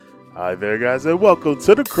Hi there, guys, and welcome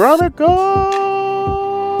to the Chronicles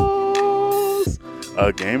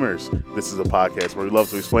of Gamers. This is a podcast where we love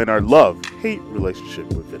to explain our love-hate relationship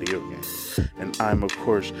with video games. And I'm, of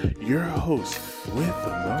course, your host with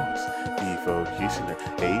the most, Efo Houston.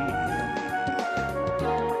 Hey,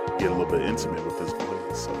 get a little bit intimate with this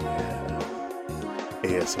voice, so yeah.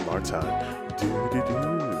 ASMR time.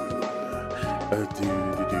 Do-do-do.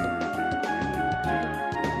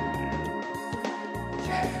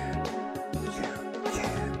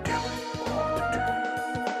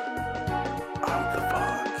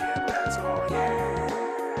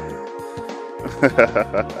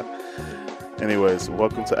 Anyways,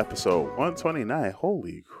 welcome to episode 129.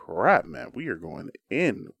 Holy crap, man. We are going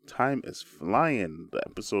in. Time is flying. The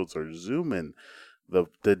episodes are zooming.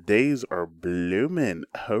 The days are blooming.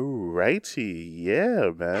 Alrighty. Yeah,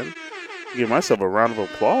 man. Give myself a round of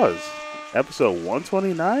applause. Episode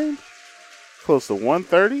 129. Close to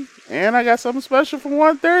 130. And I got something special for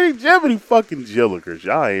 130. Jiminy fucking Jillikers.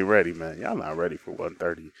 Y'all ain't ready, man. Y'all not ready for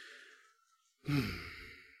 130.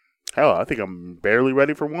 Hell, I think I'm barely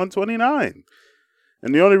ready for 129.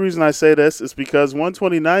 And the only reason I say this is because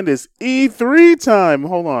 129 is E3 time.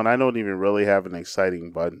 Hold on, I don't even really have an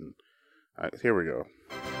exciting button. All right, here we go.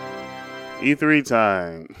 E3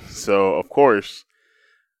 time. So, of course,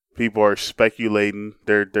 people are speculating.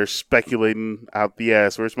 They're speculating out the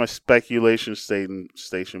ass. Where's my speculation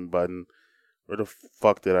station button? Where the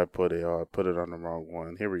fuck did I put it? Oh, I put it on the wrong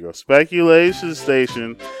one. Here we go. Speculation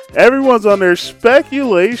station. Everyone's on their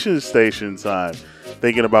speculation station time.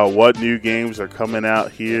 Thinking about what new games are coming out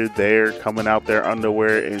here, there, coming out their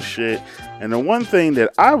underwear and shit. And the one thing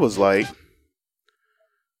that I was like,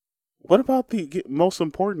 what about the most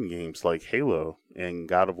important games like Halo and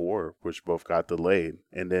God of War, which both got delayed?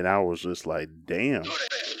 And then I was just like, damn.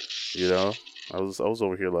 You know? I was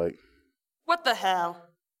over here like, what the hell?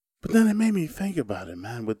 But then it made me think about it,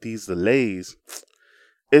 man, with these delays.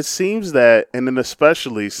 It seems that, and then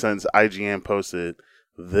especially since IGN posted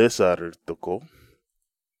this article,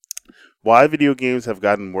 why video games have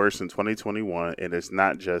gotten worse in 2021, and it's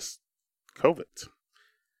not just COVID.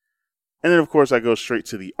 And then, of course, I go straight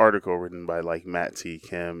to the article written by, like, Matt T.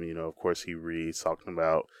 Kim. You know, of course, he reads talking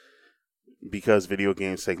about because video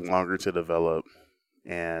games take longer to develop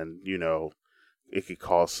and, you know, it could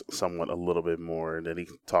cost someone a little bit more. And then he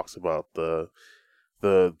talks about the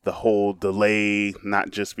whole delay, not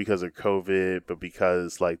just because of COVID, but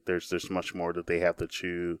because like there's much more that they have to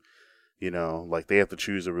chew. You know, like they have to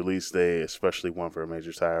choose a release day, especially one for a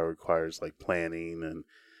major title requires like planning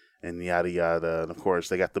and yada yada. And of course,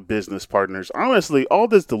 they got the business partners. Honestly, all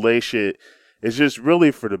this delay shit is just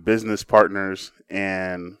really for the business partners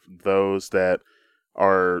and those that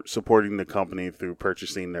are supporting the company through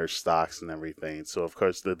purchasing their stocks and everything. So, of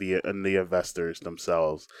course, the investors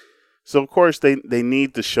themselves. So, of course, they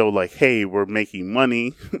need to show, like, hey, we're making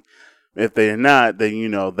money. If they're not, then, you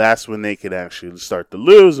know, that's when they could actually start to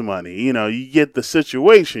lose money. You know, you get the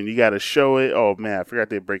situation. You got to show it. Oh, man, I forgot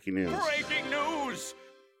they're breaking news. Breaking news!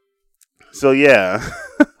 So, yeah.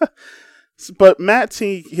 But Matt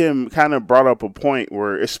T. Kim kind of brought up a point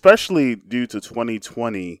where, especially due to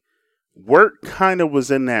 2020, work kind of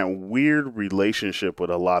was in that weird relationship with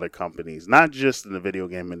a lot of companies, not just in the video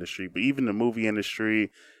game industry, but even the movie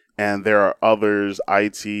industry. And there are others,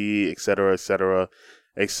 IT, et cetera,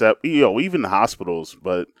 except, you know, even the hospitals.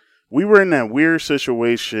 But we were in that weird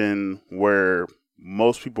situation where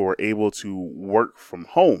most people were able to work from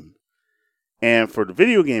home. And for the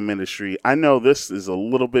video game industry, I know this is a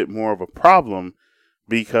little bit more of a problem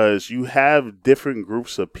because you have different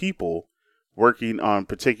groups of people working on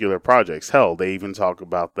particular projects. Hell, they even talk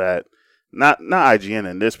about that, not IGN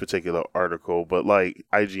in this particular article, but like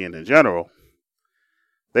IGN in general.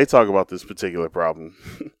 They talk about this particular problem.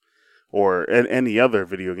 Or any other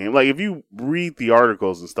video game. Like if you read the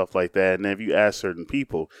articles and stuff like that, and if you ask certain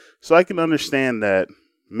people, so I can understand that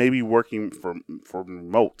maybe working from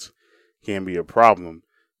remote can be a problem,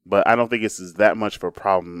 but I don't think it's that much of a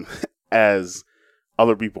problem as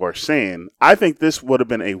other people are saying. I think this would have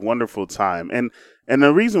been a wonderful time. And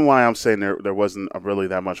the reason why I'm saying there wasn't really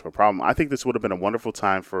that much of a problem, I think this would have been a wonderful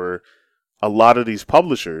time for a lot of these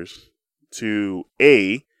publishers to,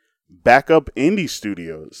 back up indie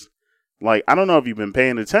studios. Like, I don't know if you've been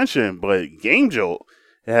paying attention, but Game Jolt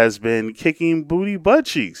has been kicking booty butt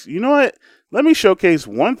cheeks. You know what? Let me showcase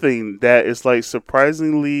one thing that is, like,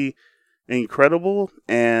 surprisingly incredible.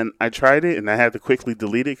 And I tried it, and I had to quickly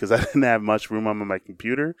delete it because I didn't have much room on my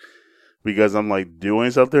computer because I'm, like,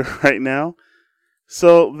 doing something right now.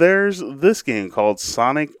 So there's this game called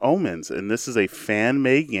Sonic Omens, and this is a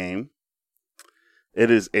fan-made game. It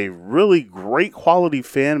is a really great quality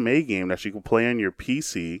fan-made game that you can play on your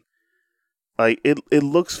PC. Like, it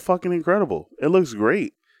looks fucking incredible. It looks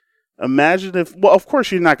great. Imagine if, well, of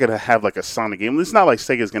course you're not gonna have like a Sonic game. It's not like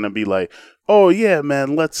Sega's gonna be like, oh yeah,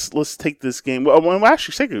 man, let's take this game. Well,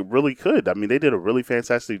 actually, Sega really could. I mean, they did a really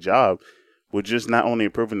fantastic job with just not only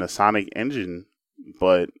improving the Sonic engine,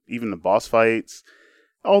 but even the boss fights.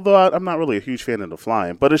 Although I'm not really a huge fan of the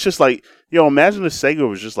flying, but it's just like, yo, imagine if Sega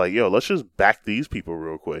was just like, yo, let's just back these people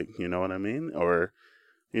real quick. You know what I mean? Or,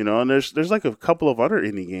 you know, and there's like a couple of other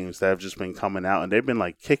indie games that have just been coming out and they've been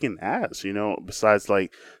like kicking ass, you know, besides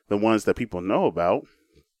like the ones that people know about.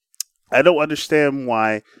 I don't understand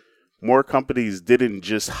why more companies didn't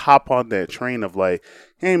just hop on that train of like,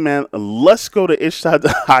 hey man, let's go to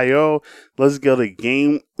itch.io, let's go to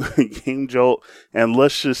Game Jolt, and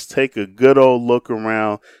let's just take a good old look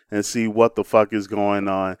around and see what the fuck is going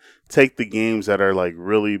on. Take the games that are like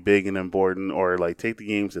really big and important, or like take the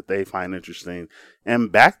games that they find interesting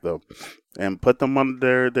and back them and put them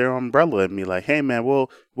under their umbrella and be like, hey man, we'll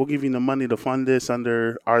give you the money to fund this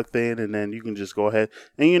under our thing, and then you can just go ahead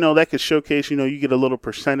and, you know, that could showcase, you know, you get a little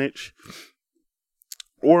percentage.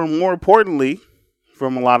 Or more importantly,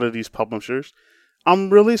 from a lot of these publishers,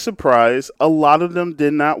 I'm really surprised a lot of them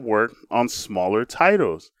did not work on smaller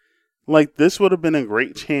titles. Like, this would have been a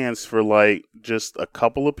great chance for like just a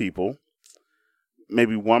couple of people.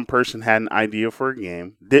 Maybe one person had an idea for a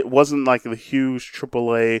game. It wasn't like a huge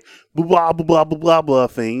AAA blah, blah, blah, blah, blah, blah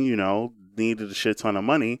thing, you know, needed a shit ton of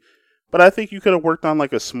money. But I think you could have worked on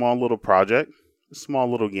like a small little project, a small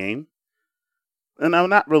little game. And I'm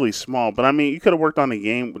not really small, but I mean, you could have worked on a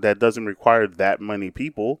game that doesn't require that many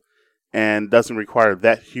people and doesn't require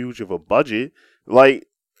that huge of a budget. Like,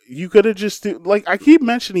 you could have just, like, I keep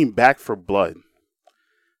mentioning Back 4 Blood.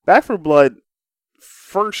 Back 4 Blood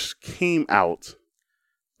first came out.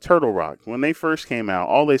 Turtle Rock, when they first came out,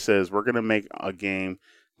 all they said is, we're going to make a game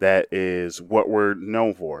that is what we're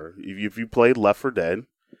known for. If you played Left 4 Dead,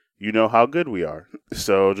 you know how good we are.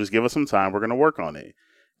 So just give us some time. We're going to work on it.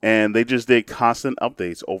 And they just did constant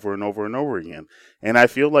updates over and over and over again. And I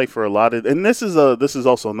feel like for a lot of, and this is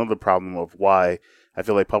also another problem of why I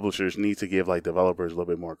feel like publishers need to give like developers a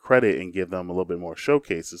little bit more credit and give them a little bit more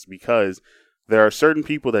showcases, because there are certain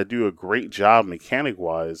people that do a great job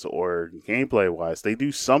mechanic-wise or gameplay-wise. They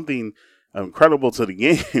do something incredible to the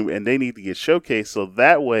game, and they need to get showcased. So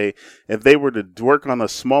that way, if they were to work on a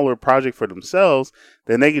smaller project for themselves,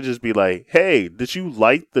 then they could just be like, hey, did you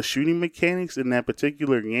like the shooting mechanics in that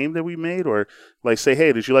particular game that we made? Or like say,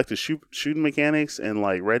 hey, did you like the shooting mechanics in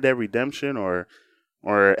like Red Dead Redemption or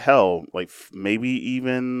hell, like maybe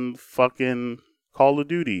even fucking Call of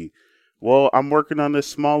Duty? Well, I'm working on this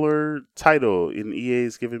smaller title, and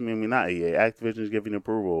EA's giving me, not EA, Activision's giving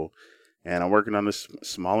approval, and I'm working on this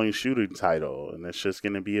smaller shooting title, and it's just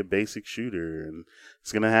going to be a basic shooter, and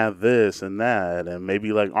it's going to have this and that, and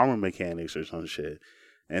maybe like armor mechanics or some shit.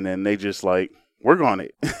 And then they just like, work on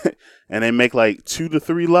it. And they make like 2 to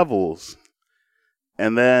 3 levels.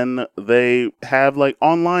 And then they have like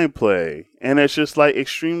online play, and it's just like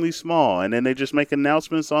extremely small. And then they just make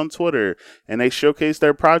announcements on Twitter, and they showcase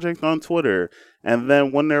their project on Twitter. And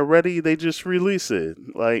then when they're ready, they just release it.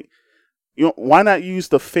 Like, you know, why not use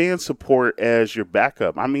the fan support as your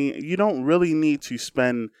backup? I mean, you don't really need to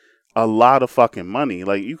spend a lot of fucking money.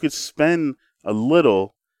 Like, you could spend a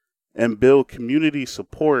little and build community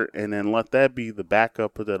support, and then let that be the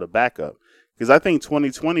backup of the backup. Because I think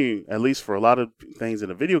 2020, at least for a lot of things in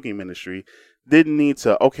the video game industry, didn't need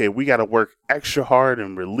to, okay, we got to work extra hard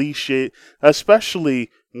and release shit,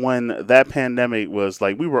 especially when that pandemic was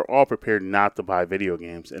like, we were all prepared not to buy video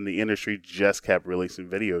games, and the industry just kept releasing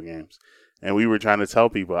video games. And we were trying to tell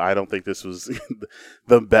people, I don't think this was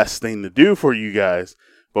the best thing to do for you guys.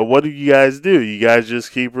 But what do? You guys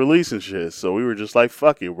just keep releasing shit. So we were just like,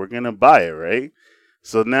 fuck it, we're going to buy it, right?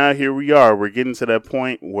 So now here we are. We're getting to that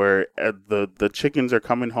point where the chickens are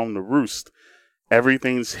coming home to roost.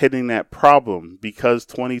 Everything's hitting that problem because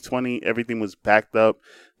 2020, everything was backed up.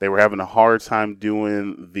 They were having a hard time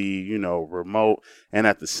doing the, you know, remote. And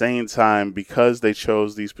at the same time, because they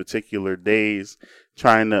chose these particular days,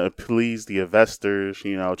 trying to please the investors,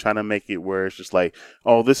 you know, trying to make it where it's just like,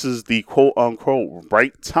 oh, this is the quote unquote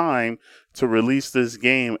right time to release this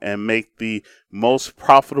game and make the most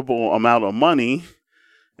profitable amount of money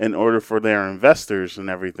in order for their investors and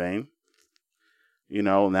everything. You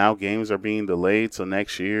know, now games are being delayed till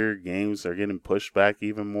next year. Games are getting pushed back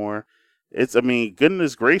even more.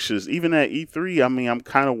 Goodness gracious, even at E3, I'm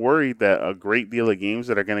kind of worried that a great deal of games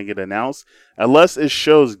that are going to get announced, unless it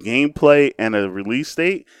shows gameplay and a release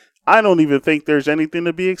date, I don't even think there's anything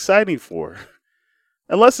to be exciting for.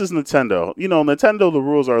 unless it's Nintendo. Nintendo, the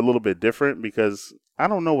rules are a little bit different because I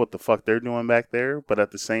don't know what the fuck they're doing back there, but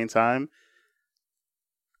at the same time,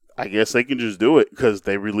 I guess they can just do it because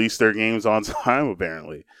they release their games on time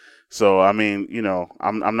apparently. So I mean,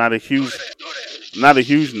 I'm not a huge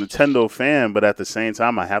Nintendo fan, but at the same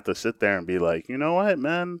time, I have to sit there and be like, you know what,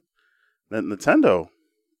 man, Nintendo,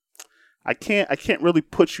 I can't really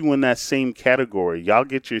put you in that same category. Y'all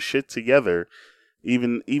get your shit together,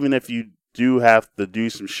 even if you do have to do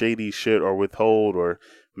some shady shit or withhold or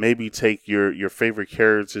maybe take your favorite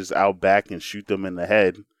characters out back and shoot them in the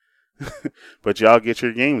head. But y'all get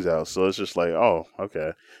your games out, so it's just like, oh,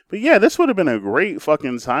 okay. But yeah, this would have been a great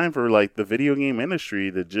fucking time for like the video game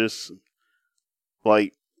industry to just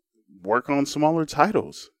like work on smaller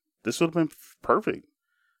titles. This would have been perfect.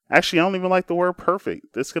 Actually, I don't even like the word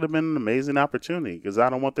perfect. This could have been an amazing opportunity because I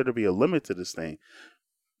don't want there to be a limit to this thing.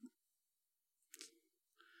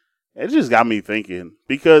 It just got me thinking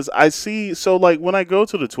because I see, so like when I go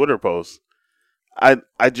to the Twitter posts, I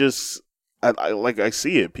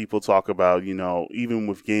see it. People talk about, even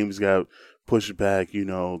with games got pushed back,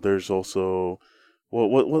 there's also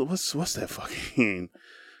what's that fucking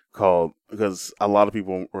called? Because a lot of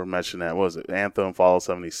people were mentioning that. What was it Anthem, Fallout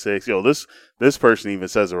 76? Yo, this person even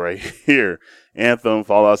says it right here. Anthem,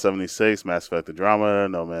 Fallout 76, Mass Effect Andromeda,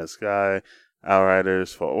 No Man's Sky,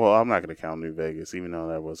 Outriders. Well, I'm not gonna count New Vegas, even though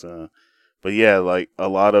that was But yeah, like a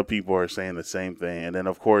lot of people are saying the same thing. And then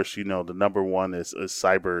of course, the number one is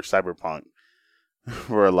Cyberpunk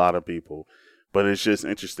for a lot of people. But it's just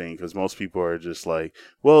interesting because most people are just like,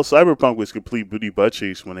 well, Cyberpunk was complete booty butt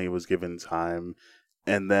cheeks when he was given time.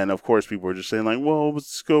 And then, of course, people were just saying, like, well, it was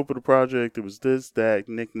the scope of the project. It was this, that,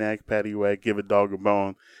 knick-knack, paddywhack, give a dog a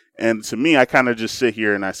bone. And to me, I kind of just sit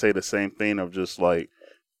here and I say the same thing of just, like,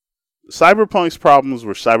 Cyberpunk's problems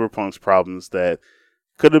were Cyberpunk's problems that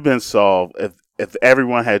could have been solved if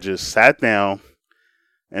everyone had just sat down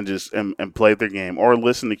and just and played their game or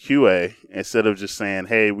listened to QA instead of just saying,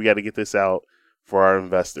 hey, we got to get this out for our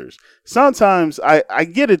investors. Sometimes I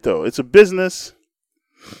get it, though. It's a business.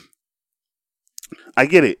 I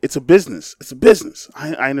get it. It's a business. It's a business.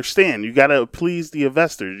 I understand. You got to please the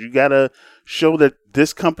investors. You got to show that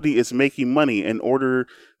this company is making money in order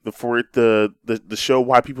for it to show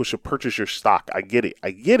why people should purchase your stock. I get it.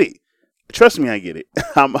 I get it. Trust me, I get it.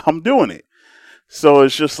 I'm doing it. So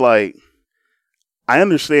it's just like, I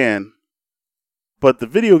understand, but the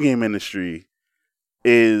video game industry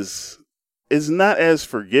is not as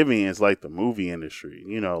forgiving as like the movie industry.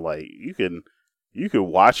 Like you could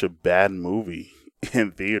watch a bad movie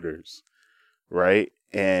in theaters, right?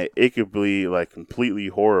 And it could be like completely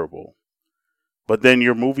horrible. But then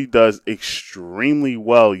your movie does extremely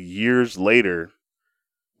well years later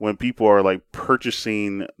when people are like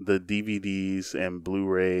purchasing the DVDs and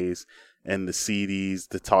Blu-rays and the CDs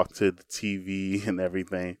to talk to the TV and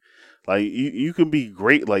everything. Like you can be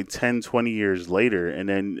great like 10, 20 years later, and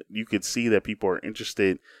then you could see that people are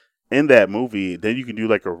interested in that movie. Then you can do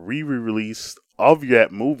like a re-release of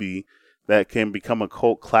that movie that can become a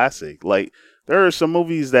cult classic. Like there are some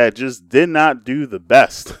movies that just did not do the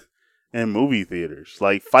best in movie theaters.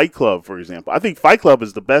 Like Fight Club, for example. I think Fight Club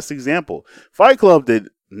is the best example. Fight Club did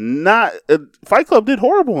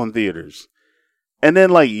horrible in theaters. And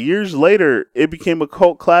then like years later, it became a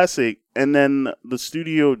cult classic. And then the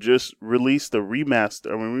studio just released a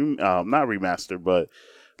remaster. Not remaster, but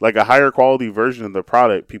like a higher quality version of the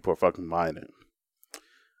product. People are fucking buying it.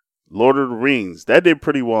 Lord of the Rings, that did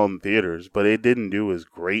pretty well in theaters, but it didn't do as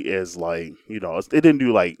great as like, it didn't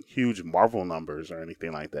do like huge Marvel numbers or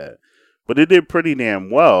anything like that. But it did pretty damn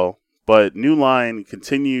well. But New Line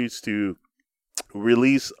continues to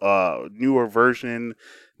release a newer version,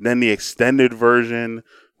 then the extended version,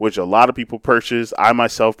 which a lot of people purchased. I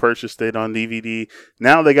myself purchased it on DVD.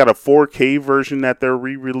 Now they got a 4K version that they're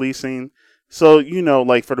re-releasing. So,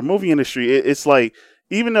 like for the movie industry, it's like,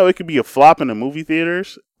 even though it could be a flop in the movie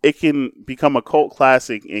theaters, it can become a cult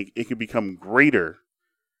classic. It can become greater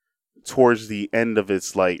towards the end of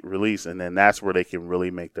its like release, and then that's where they can really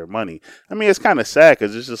make their money. I mean, it's kind of sad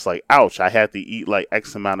because it's just like, ouch, I had to eat like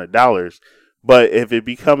X amount of dollars. But if it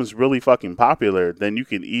becomes really fucking popular, then you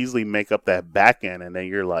can easily make up that back end, and then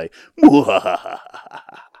you're like,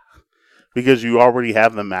 because you already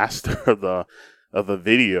have the master of the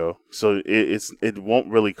video, so it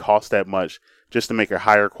won't really cost that much just to make a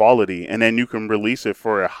higher quality, and then you can release it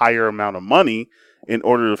for a higher amount of money in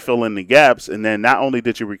order to fill in the gaps. And then not only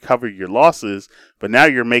did you recover your losses, but now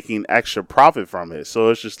you're making extra profit from it.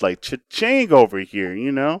 So it's just like cha-ching over here,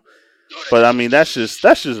 But I mean, that's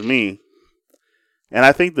just me. And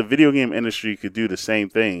I think the video game industry could do the same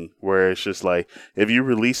thing, where it's just like, if you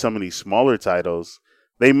release some of these smaller titles,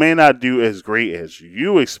 They may not do as great as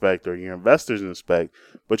you expect or your investors expect,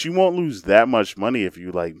 but you won't lose that much money if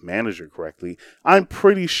you like manage it correctly. I'm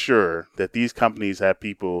pretty sure that these companies have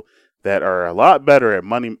people that are a lot better at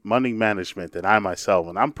money management than I myself,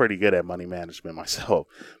 and I'm pretty good at money management myself,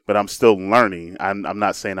 but I'm still learning. I'm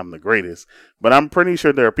not saying I'm the greatest, but I'm pretty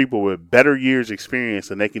sure there are people with better years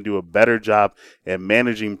experience and they can do a better job at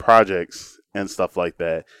managing projects and stuff like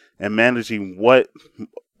that, and managing what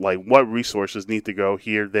resources need to go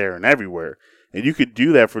here, there, and everywhere. And you could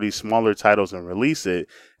do that for these smaller titles and release it,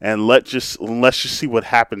 and let's just see what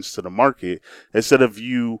happens to the market instead of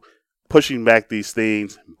you pushing back these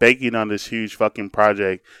things, banking on this huge fucking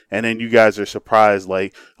project, and then you guys are surprised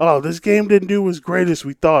like, oh, this game didn't do as great as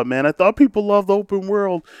we thought, man. I thought people loved open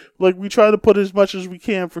world. Like, we try to put as much as we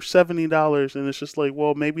can for $70, and it's just like,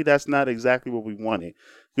 well, maybe that's not exactly what we wanted.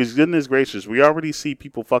 Because goodness gracious, we already see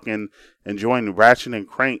people fucking enjoying Ratchet and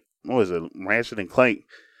Clank. What is it? Ratchet and Clank.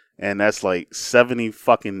 And that's like $70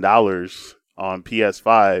 fucking on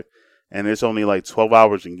PS5. And it's only like 12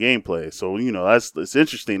 hours in gameplay. So, it's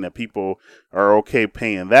interesting that people are okay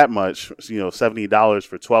paying that much, $70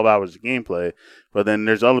 for 12 hours of gameplay. But then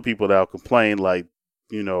there's other people that'll complain like,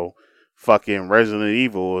 fucking Resident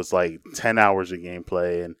Evil is like 10 hours of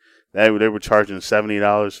gameplay. And they were charging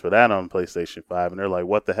 $70 for that on PlayStation 5. And they're like,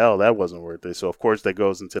 what the hell? That wasn't worth it. So, of course, that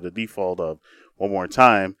goes into the default of one more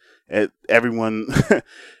time. Everyone,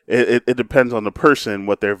 it depends on the person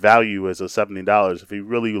what their value is of $70. If you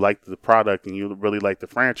really like the product and you really like the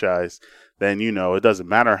franchise, then it doesn't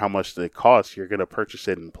matter how much it costs. You're gonna purchase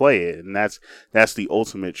it and play it, and that's the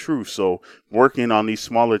ultimate truth. So working on these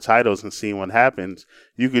smaller titles and seeing what happens,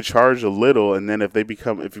 you could charge a little, and then if it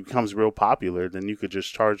becomes real popular, then you could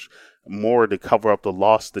just charge more to cover up the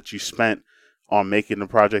loss that you spent on making the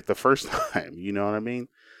project the first time. You know what I mean?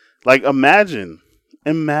 Like imagine,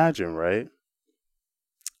 right?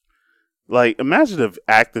 Like, imagine if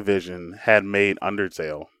Activision had made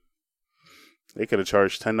Undertale. They could have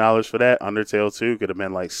charged $10 for that. Undertale 2 could have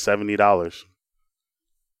been like $70.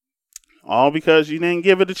 All because you didn't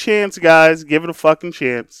give it a chance, guys. Give it a fucking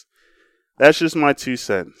chance. That's just my 2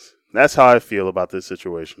 cents. That's how I feel about this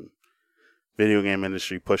situation. Video game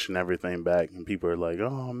industry pushing everything back, and people are like,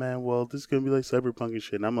 oh man, well, this is going to be like Cyberpunk and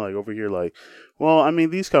shit. And I'm like over here like, well, I mean,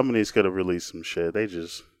 these companies could have released some shit. They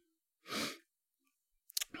just...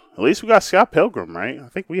 At least we got Scott Pilgrim, right? I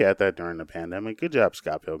think we had that during the pandemic. Good job,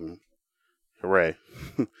 Scott Pilgrim. Hooray.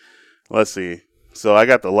 Let's see. So I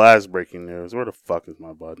got the last breaking news. Where the fuck is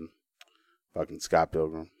my button? Fucking Scott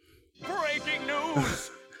Pilgrim. Breaking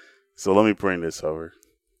news! So let me bring this over.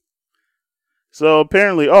 So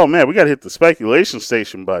apparently, oh man, we got to hit the speculation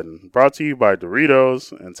station button. Brought to you by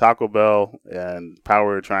Doritos and Taco Bell and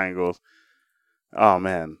Power Triangles. Oh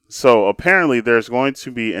man. So apparently there's going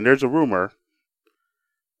to be, and there's a rumor,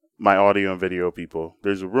 my audio and video people,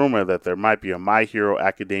 there's a rumor that there might be a My Hero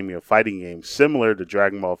Academia fighting game similar to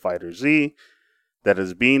Dragon Ball FighterZ that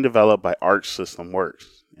is being developed by Arc System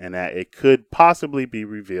Works, and that it could possibly be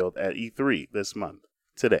revealed at E3 this month,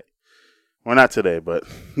 today. Well, not today, but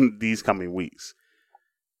these coming weeks.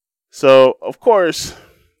 So, of course,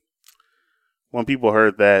 when people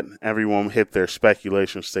heard that, everyone hit their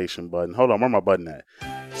speculation station button. Hold on, where my button at?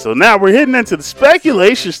 So now we're hitting into the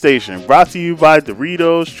speculation station, brought to you by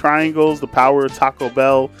Doritos, Triangles, the Power of Taco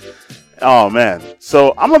Bell. Oh, man.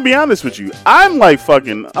 So, I'm going to be honest with you. I'm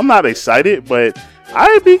not excited, but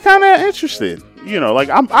I'd be kind of interested.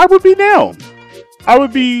 I would be down.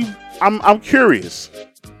 I'm curious.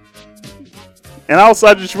 And also,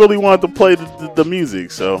 I just really wanted to play the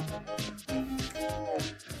music, so.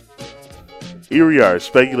 Here we are,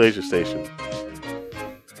 speculation station.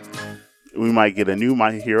 We might get a new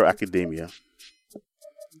My Hero Academia.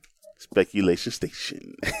 Speculation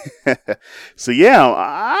station. So, yeah,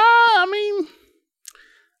 I mean,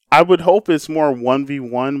 I would hope it's more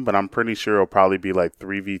 1v1, but I'm pretty sure it'll probably be like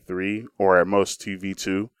 3v3 or at most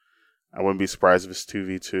 2v2. I wouldn't be surprised if it's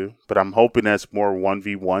 2v2, but I'm hoping that's more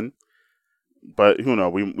 1v1. But who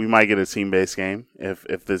knows? We might get a team-based game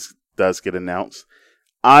if this does get announced.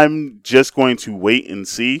 I'm just going to wait and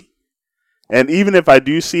see. And even if I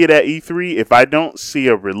do see it at E3, if I don't see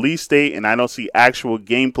a release date and I don't see actual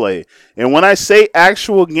gameplay, and when I say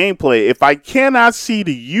actual gameplay, if I cannot see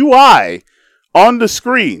the UI on the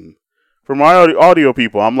screen for my audio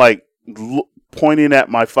people, I'm like pointing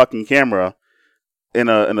at my fucking camera in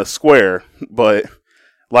a square. But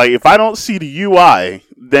like if I don't see the UI,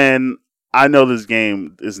 then I know this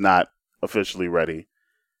game is not officially ready.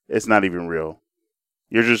 It's not even real.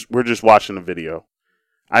 We're just watching a video.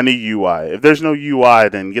 I need UI. If there's no UI,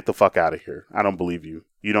 then get the fuck out of here. I don't believe you.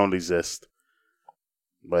 You don't exist.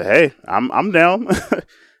 But hey, I'm down.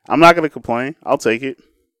 I'm not gonna complain. I'll take it.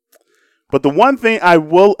 But the one thing I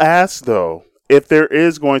will ask though, if there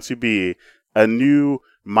is going to be a new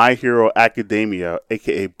My Hero Academia,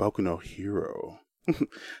 aka Boku no Hero,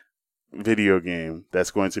 video game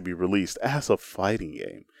that's going to be released as a fighting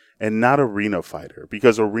game and not Arena Fighter,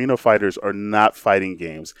 because Arena Fighters are not fighting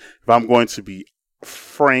games. If I'm going to be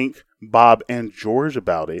frank, Bob, and George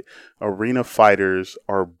about it, Arena Fighters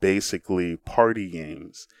are basically party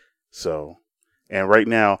games. So, and right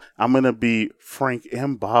now, I'm going to be frank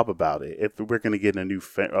and Bob about it. If we're going to get a new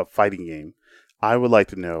fighting game, I would like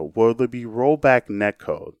to know, will there be rollback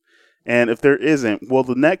netcode? And if there isn't, will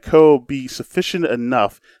the netcode be sufficient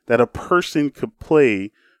enough that a person could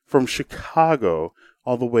play from Chicago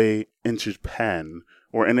all the way in Japan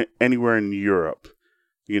or anywhere in Europe,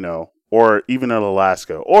 or even in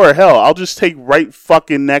Alaska? Or hell, I'll just take right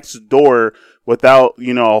fucking next door without,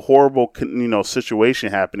 a horrible, situation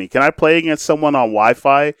happening. Can I play against someone on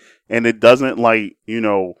Wi-Fi and it doesn't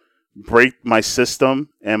break my system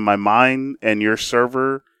and my mind and your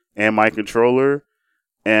server and my controller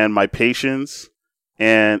and my patience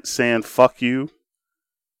and saying fuck you?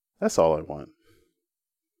 That's all I want.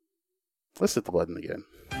 Let's hit the button again.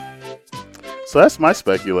 So that's my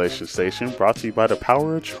speculation station, brought to you by the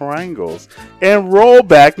power of triangles and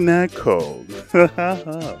rollback netcode.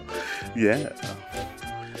 Yeah.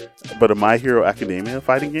 But a My Hero Academia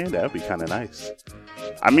fighting game, that would be kind of nice.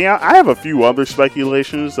 I mean, I have a few other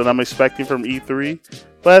speculations that I'm expecting from E3,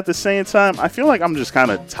 but at the same time, I feel like I'm just kind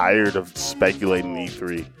of tired of speculating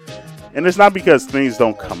E3. And it's not because things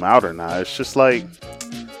don't come out or not. It's just like,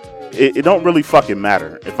 it don't really fucking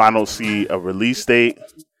matter if I don't see a release date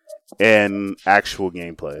and actual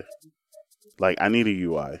gameplay. Like, I need a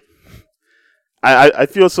UI. I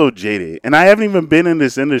feel so jaded. And I haven't even been in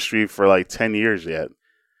this industry for like 10 years yet.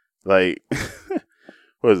 Like,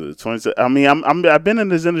 what is it? 20? I mean, I've been in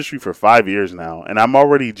this industry for 5 years now, and I'm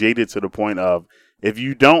already jaded to the point of, if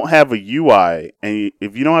you don't have a UI, and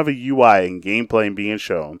if you don't have a UI and gameplay being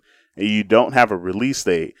shown, and you don't have a release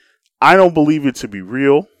date, I don't believe it to be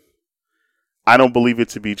real. I don't believe it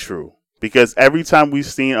to be true. Because every time we've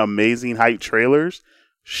seen amazing hype trailers,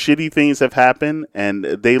 shitty things have happened, and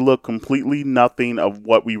they look completely nothing of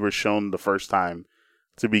what we were shown the first time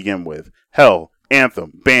to begin with. Hell,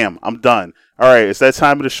 Anthem, bam, I'm done. Alright, it's that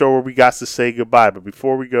time of the show where we got to say goodbye. But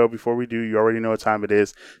before we do, you already know what time it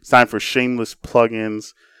is. It's time for shameless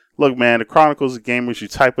plugins. Look, man, the Chronicles of Gamers, you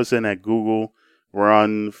type us in at Google. We're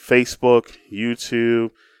on Facebook,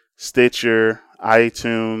 YouTube, Stitcher,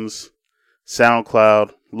 iTunes,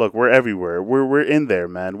 SoundCloud. Look, we're everywhere. We're in there,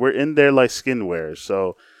 man. We're in there like skinware.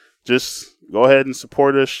 So just go ahead and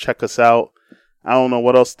support us. Check us out. I don't know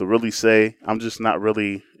what else to really say. I'm just not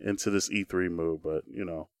really into this E3 mood, but,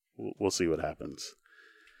 we'll see what happens.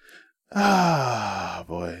 Ah,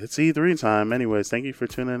 boy. It's E3 time. Anyways, thank you for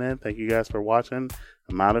tuning in. Thank you guys for watching.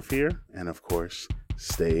 I'm out of here. And, of course,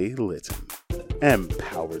 stay lit and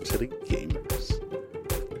power to the gamers.